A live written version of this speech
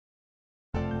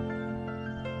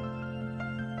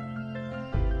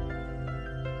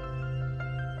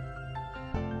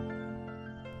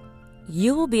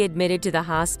You will be admitted to the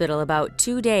hospital about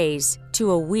 2 days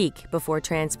to a week before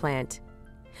transplant.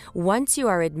 Once you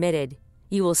are admitted,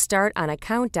 you will start on a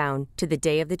countdown to the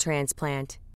day of the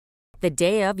transplant. The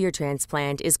day of your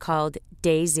transplant is called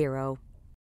Day 0.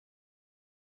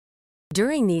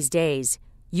 During these days,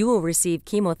 you will receive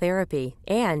chemotherapy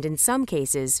and, in some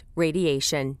cases,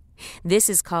 radiation. This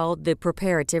is called the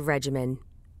Preparative Regimen.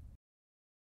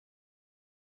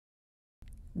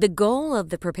 The goal of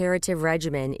the Preparative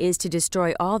Regimen is to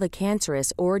destroy all the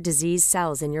cancerous or diseased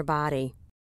cells in your body.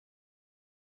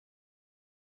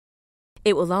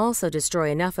 It will also destroy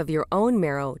enough of your own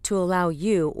marrow to allow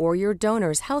you or your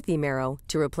donor's healthy marrow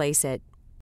to replace it.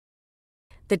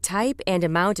 The type and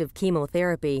amount of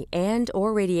chemotherapy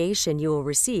and/or radiation you will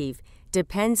receive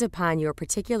depends upon your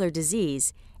particular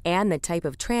disease and the type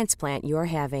of transplant you are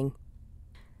having.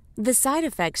 The side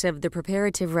effects of the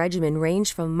Preparative Regimen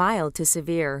range from mild to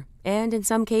severe, and in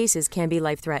some cases can be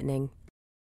life-threatening.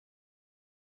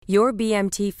 Your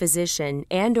BMT physician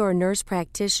and/or nurse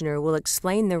practitioner will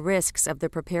explain the risks of the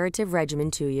Preparative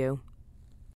Regimen to you.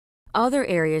 Other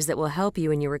areas that will help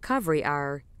you in your recovery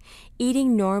are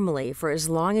eating normally for as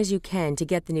long as you can to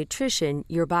get the nutrition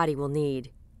your body will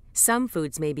need. Some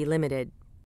foods may be limited.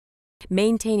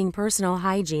 Maintaining personal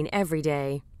hygiene every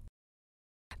day.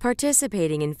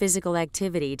 Participating in physical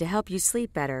activity to help you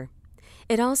sleep better.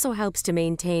 It also helps to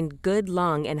maintain good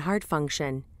lung and heart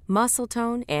function, muscle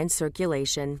tone, and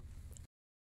circulation.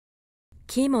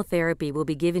 Chemotherapy will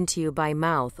be given to you by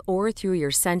mouth or through your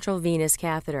central venous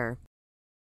catheter.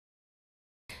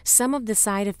 Some of the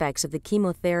side effects of the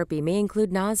chemotherapy may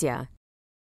include nausea,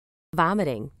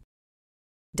 vomiting,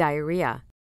 diarrhea,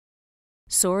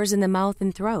 sores in the mouth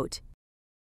and throat,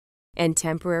 and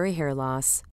temporary hair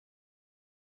loss.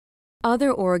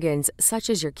 Other organs such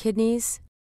as your kidneys,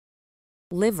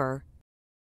 liver,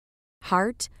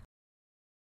 heart,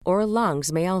 or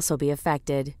lungs may also be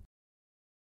affected.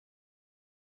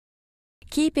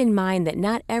 Keep in mind that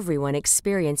not everyone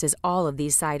experiences all of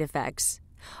these side effects.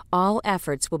 All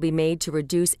efforts will be made to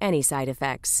reduce any side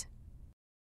effects.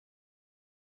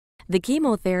 The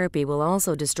chemotherapy will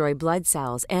also destroy blood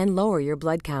cells and lower your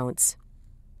blood counts.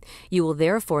 You will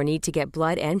therefore need to get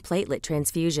blood and platelet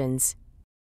transfusions.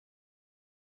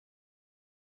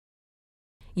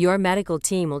 Your medical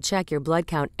team will check your blood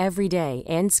count every day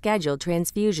and schedule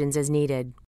transfusions as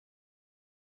needed.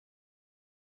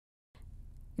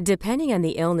 Depending on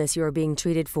the illness you are being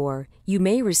treated for, you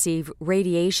may receive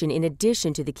radiation in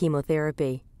addition to the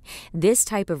chemotherapy. This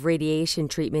type of radiation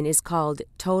treatment is called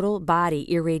total body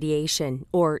irradiation,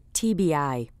 or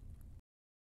TBI.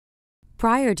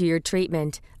 Prior to your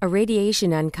treatment, a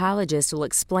radiation oncologist will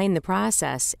explain the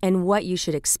process and what you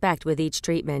should expect with each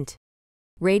treatment.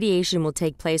 Radiation will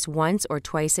take place once or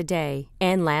twice a day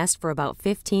and last for about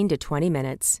 15 to 20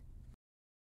 minutes.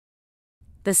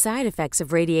 The side effects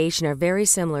of radiation are very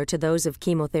similar to those of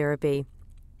chemotherapy.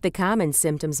 The common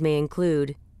symptoms may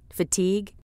include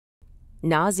fatigue,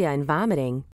 nausea and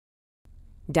vomiting,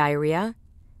 diarrhea,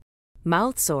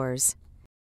 mouth sores,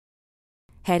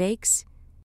 headaches,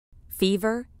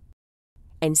 fever,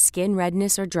 and skin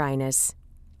redness or dryness.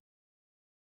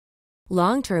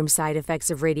 Long-term side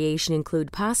effects of radiation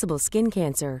include possible skin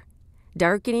cancer,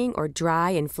 darkening or dry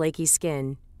and flaky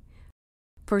skin,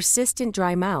 persistent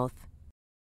dry mouth,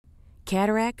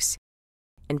 cataracts,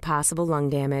 and possible lung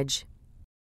damage.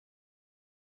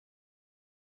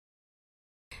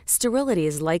 Sterility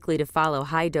is likely to follow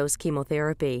high-dose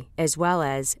chemotherapy, as well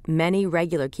as many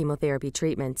regular chemotherapy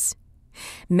treatments.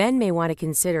 Men may want to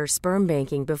consider sperm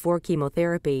banking before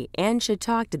chemotherapy and should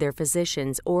talk to their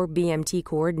physicians or BMT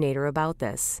coordinator about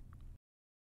this.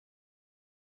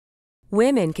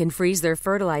 Women can freeze their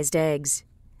fertilized eggs.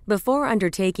 Before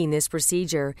undertaking this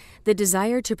procedure, the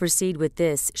desire to proceed with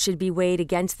this should be weighed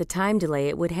against the time delay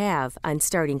it would have on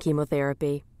starting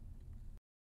chemotherapy.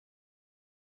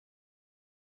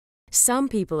 Some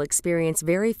people experience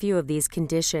very few of these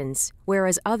conditions,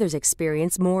 whereas others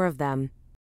experience more of them.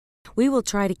 We will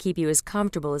try to keep you as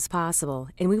comfortable as possible,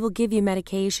 and we will give you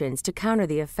medications to counter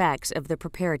the effects of the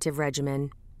Preparative Regimen.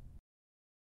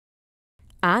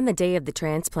 On the day of the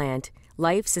transplant,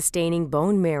 life-sustaining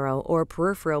bone marrow or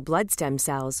peripheral blood stem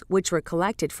cells, which were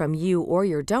collected from you or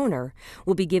your donor,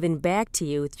 will be given back to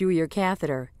you through your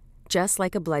catheter, just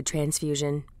like a blood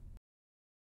transfusion.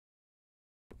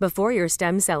 Before your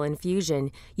stem cell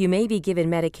infusion, you may be given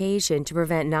medication to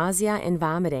prevent nausea and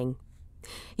vomiting.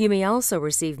 You may also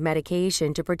receive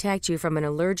medication to protect you from an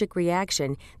allergic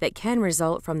reaction that can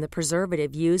result from the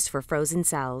preservative used for frozen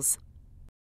cells.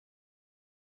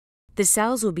 The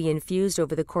cells will be infused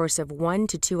over the course of 1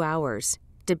 to 2 hours.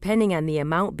 depending on the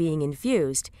amount being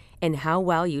infused and how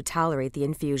well you tolerate the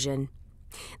infusion.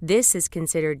 This is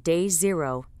considered day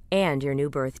 0 and your new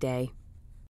birthday.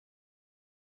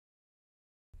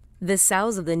 The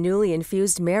cells of the newly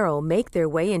infused marrow make their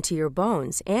way into your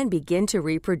bones and begin to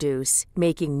reproduce,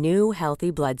 making new, healthy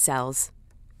blood cells.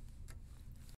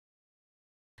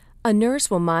 A nurse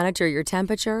will monitor your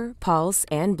temperature, pulse,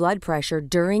 and blood pressure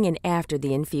during and after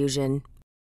the infusion.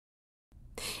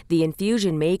 The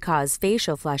infusion may cause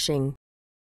facial flushing,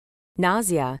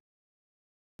 nausea,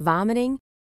 vomiting,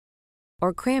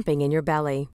 or cramping in your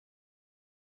belly.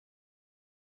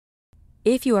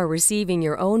 If you are receiving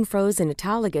your own frozen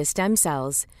autologous stem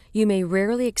cells, you may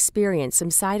rarely experience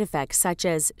some side effects such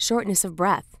as shortness of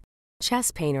breath,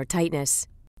 chest pain or tightness,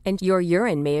 and your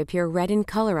urine may appear red in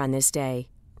color on this day.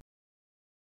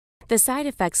 The side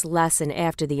effects lessen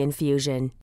after the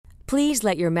infusion. Please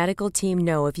let your medical team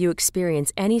know if you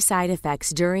experience any side effects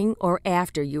during or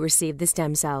after you receive the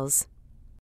stem cells.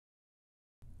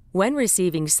 When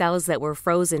receiving cells that were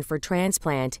frozen for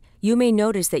transplant, you may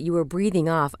notice that you are breathing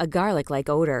off a garlic-like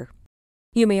odor.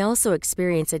 You may also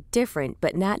experience a different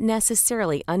but not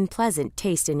necessarily unpleasant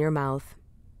taste in your mouth.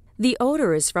 The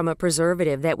odor is from a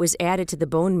preservative that was added to the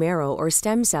bone marrow or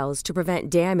stem cells to prevent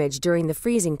damage during the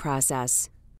freezing process.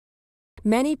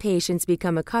 Many patients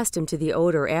become accustomed to the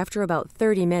odor after about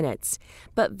 30 minutes,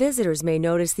 but visitors may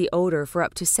notice the odor for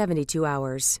up to 72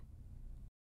 hours.